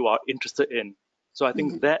that you are interested in. So I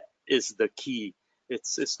think that is the key.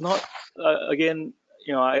 It's not again,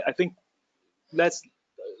 I think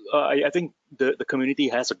I think the community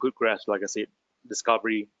has a good grasp, like I said,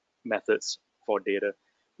 discovery methods for data.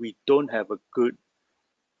 We don't have a good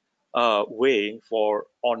way for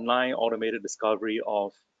online automated discovery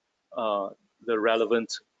of the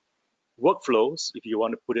relevant workflows, if you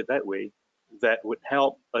want to put it that way, that would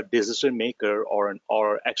help a decision maker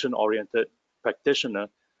or action-oriented practitioner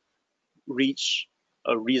reach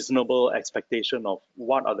a reasonable expectation of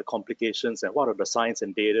what are the complications and what are the science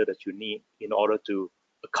and data that you need in order to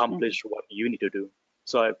accomplish what you need to do.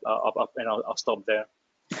 So I'll stop there.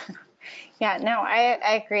 Yeah, no,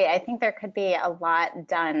 I agree. I think there could be a lot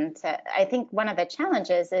done I think one of the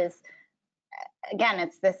challenges is, again,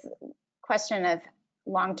 it's this question of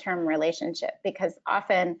long-term relationship, because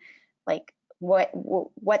often like what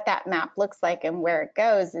that map looks like and where it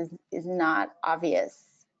goes is not obvious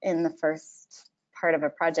in the first part of a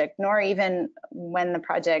project, nor even when the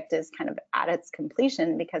project is kind of at its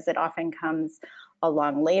completion, because it often comes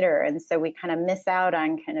along later. And so we kind of miss out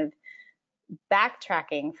on kind of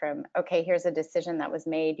backtracking from, okay, here's a decision that was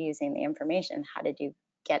made using the information. How did you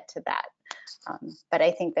get to that? But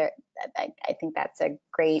I think that's a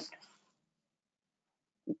great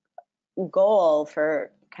goal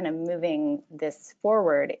for kind of moving this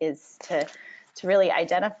forward, is to really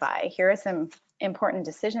identify, here are some important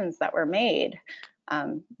decisions that were made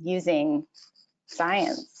using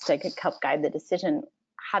science to help guide the decision.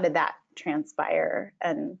 How did that transpire?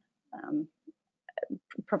 And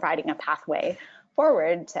providing a pathway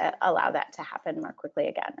forward to allow that to happen more quickly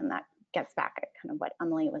again. And that gets back at kind of what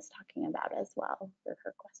Emily was talking about as well for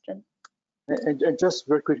her question. And just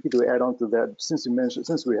very quickly to add on to that, since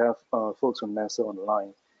we have folks from NASA on the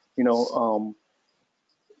line,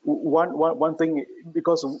 one thing,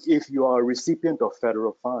 because if you are a recipient of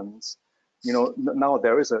federal funds, now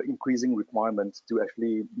there is an increasing requirement to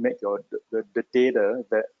actually make the data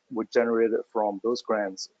that were generated from those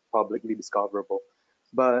grants publicly discoverable.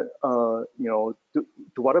 But to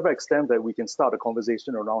whatever extent that we can start a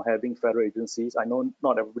conversation around having federal agencies, I know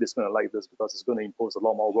not everybody's going to like this because it's going to impose a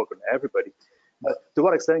lot more work on everybody. But to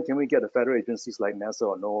what extent can we get the federal agencies like NASA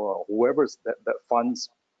or NOAA or whoever that funds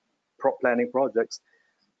planning projects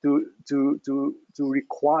to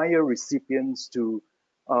require recipients to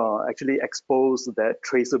actually expose that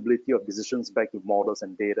traceability of decisions back to models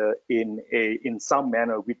and data in some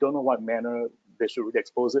manner. We don't know what manner they should really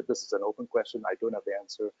expose it. This is an open question. I don't have the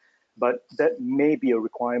answer, but that may be a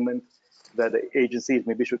requirement that the agencies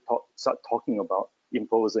maybe should start talking about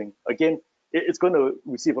imposing. Again, it's going to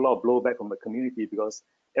receive a lot of blowback from the community because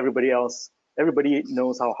everybody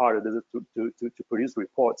knows how hard it is to produce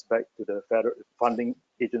reports back to the federal funding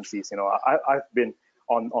agencies. You know, I've been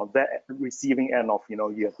on that receiving end of, you know,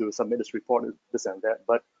 you have to submit this report, this and that.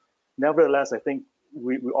 But nevertheless, I think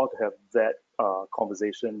we ought to have that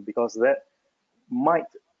conversation, because that might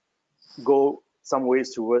go some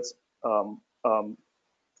ways towards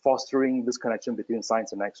fostering this connection between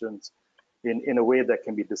science and actions in a way that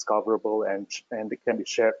can be discoverable and it can be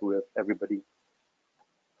shared with everybody.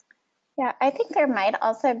 Yeah, I think there might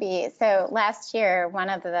also be, so last year, one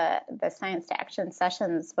of the science to action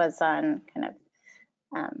sessions was on kind of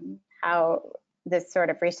how this sort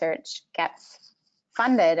of research gets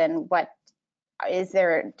funded, and what is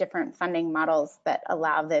there different funding models that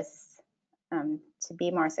allow this to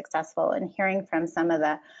be more successful. And hearing from some of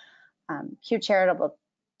the Pew Charitable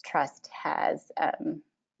Trust has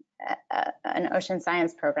an ocean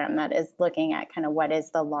science program that is looking at kind of what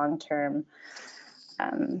is the long-term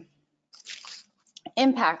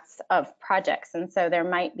impacts of projects. And so there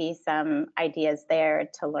might be some ideas there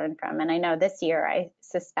to learn from. And I know this year, I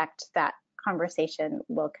suspect that conversation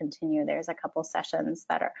will continue. There's a couple sessions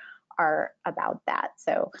that are about that.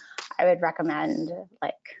 So I would recommend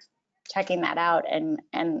like checking that out. And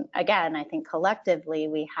again, I think collectively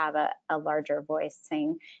we have a larger voice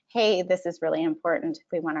saying, hey, this is really important. If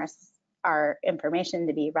we want our information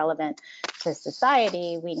to be relevant to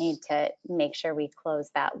society, we need to make sure we close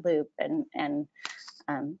that loop and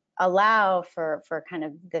allow for kind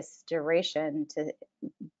of this duration to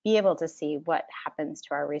be able to see what happens to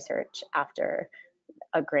our research after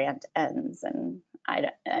a grant ends, and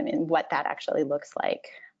I mean what that actually looks like.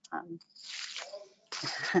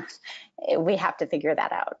 We have to figure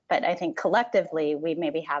that out, but I think collectively we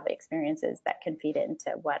maybe have experiences that can feed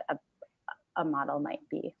into what a model might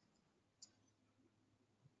be.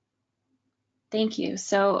 Thank you.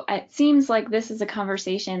 So it seems like this is a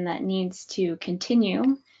conversation that needs to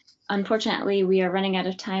continue. Unfortunately, we are running out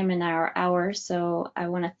of time in our hour, so I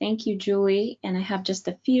want to thank you, Julie, and I have just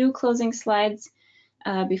a few closing slides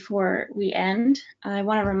before we end. I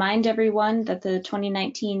want to remind everyone that the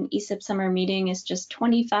 2019 ESIP summer meeting is just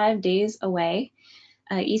 25 days away.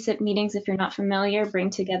 ESIP meetings, if you're not familiar, bring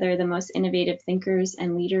together the most innovative thinkers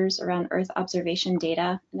and leaders around Earth observation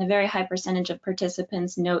data, and a very high percentage of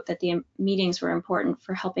participants note that the meetings were important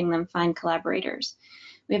for helping them find collaborators.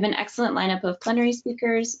 We have an excellent lineup of plenary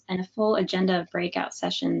speakers and a full agenda of breakout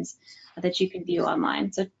sessions that you can view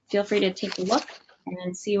online. So feel free to take a look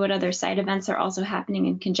and see what other side events are also happening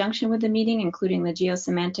in conjunction with the meeting, including the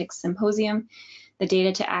Geosemantics Symposium, the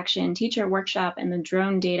Data to Action Teacher Workshop, and the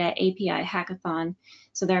Drone Data API Hackathon.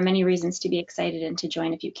 So there are many reasons to be excited and to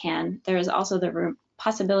join if you can. There is also the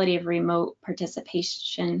possibility of remote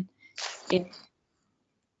participation if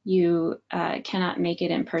you cannot make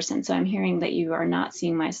it in person. So I'm hearing that you are not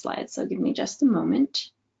seeing my slides, so give me just a moment.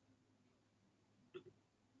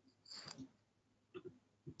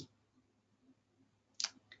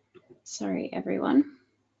 Sorry, everyone.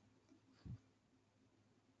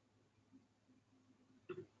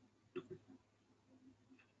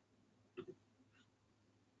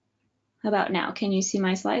 How about now? Can you see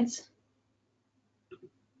my slides?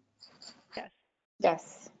 Yes.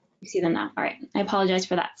 Yes. You see them now. All right. I apologize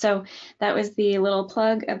for that. So that was the little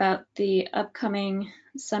plug about the upcoming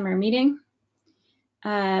summer meeting.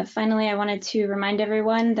 Finally, I wanted to remind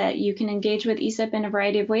everyone that you can engage with ESIP in a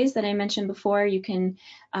variety of ways that I mentioned before. You can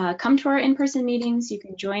come to our in-person meetings. You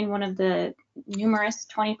can join one of the numerous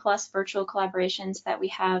 20+ virtual collaborations that we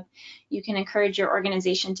have. You can encourage your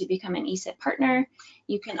organization to become an ESIP partner.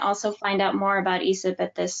 You can also find out more about ESIP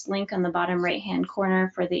at this link on the bottom right-hand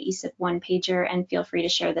corner for the ESIP one-pager, and feel free to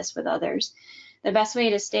share this with others. The best way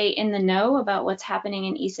to stay in the know about what's happening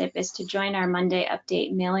in ESIP is to join our Monday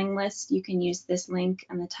update mailing list. You can use this link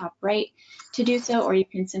on the top right to do so, or you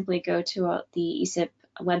can simply go to the ESIP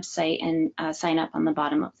website and sign up on the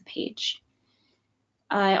bottom of the page.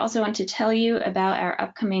 I also want to tell you about our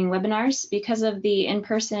upcoming webinars. Because of the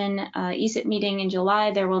in-person ESIP meeting in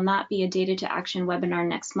July, there will not be a Data to Action webinar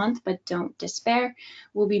next month, but don't despair.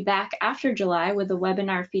 We'll be back after July with a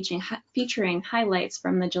webinar featuring highlights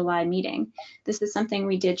from the July meeting. This is something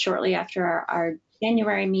we did shortly after our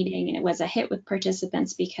January meeting, and it was a hit with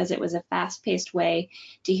participants because it was a fast-paced way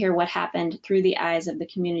to hear what happened through the eyes of the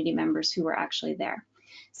community members who were actually there.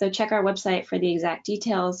 So check our website for the exact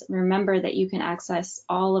details. Remember that you can access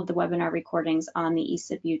all of the webinar recordings on the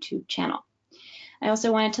ESIP YouTube channel. I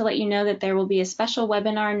also wanted to let you know that there will be a special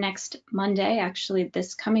webinar next Monday, actually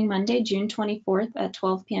this coming Monday, June 24th at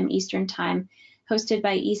 12 p.m. Eastern Time, hosted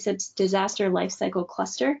by ESIP's Disaster Lifecycle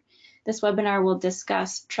Cluster. This webinar will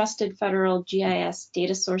discuss trusted federal GIS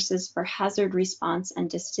data sources for hazard response and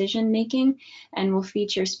decision making, and will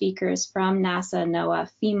feature speakers from NASA, NOAA,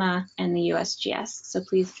 FEMA, and the USGS. So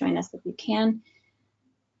please join us if you can.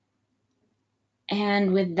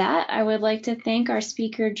 And with that, I would like to thank our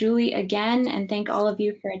speaker, Julie, again, and thank all of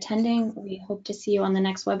you for attending. We hope to see you on the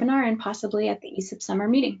next webinar and possibly at the ESIP summer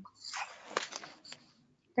meeting.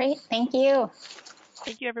 Great, thank you.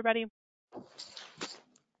 Thank you, everybody.